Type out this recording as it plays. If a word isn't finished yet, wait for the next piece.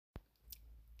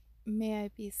May I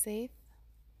be safe?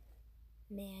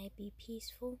 May I be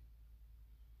peaceful?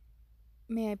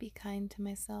 May I be kind to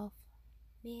myself?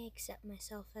 May I accept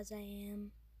myself as I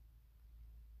am?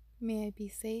 May I be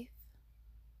safe?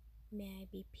 May I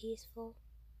be peaceful?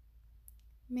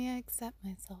 May I accept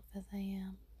myself as I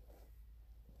am?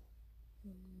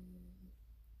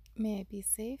 May I be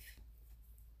safe?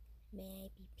 May I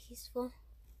be peaceful?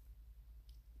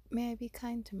 May I be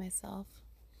kind to myself?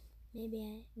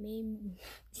 Maybe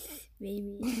me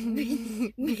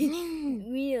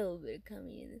a little bit of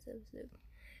comedy in this episode.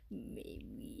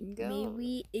 May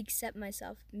we accept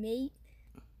myself. How do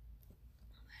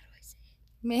I say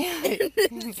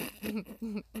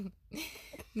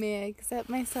May I accept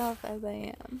myself as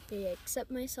I am? May I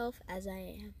accept myself as I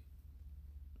am.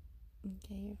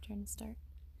 Okay, your turn to start.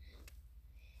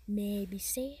 May I be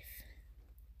safe.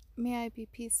 May I be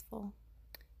peaceful?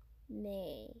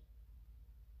 May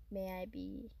I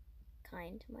be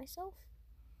kind to myself.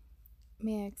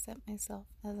 May I accept myself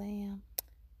as I am?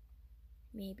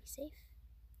 May I be safe.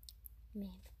 May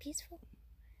I be peaceful.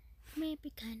 May I be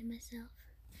kind to myself.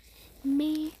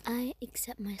 May I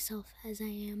accept myself as I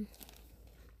am.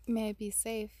 May I be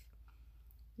safe?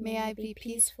 May I be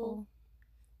peaceful?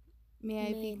 May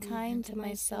I be kind to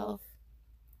myself?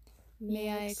 May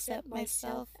I accept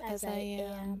myself as I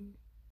am?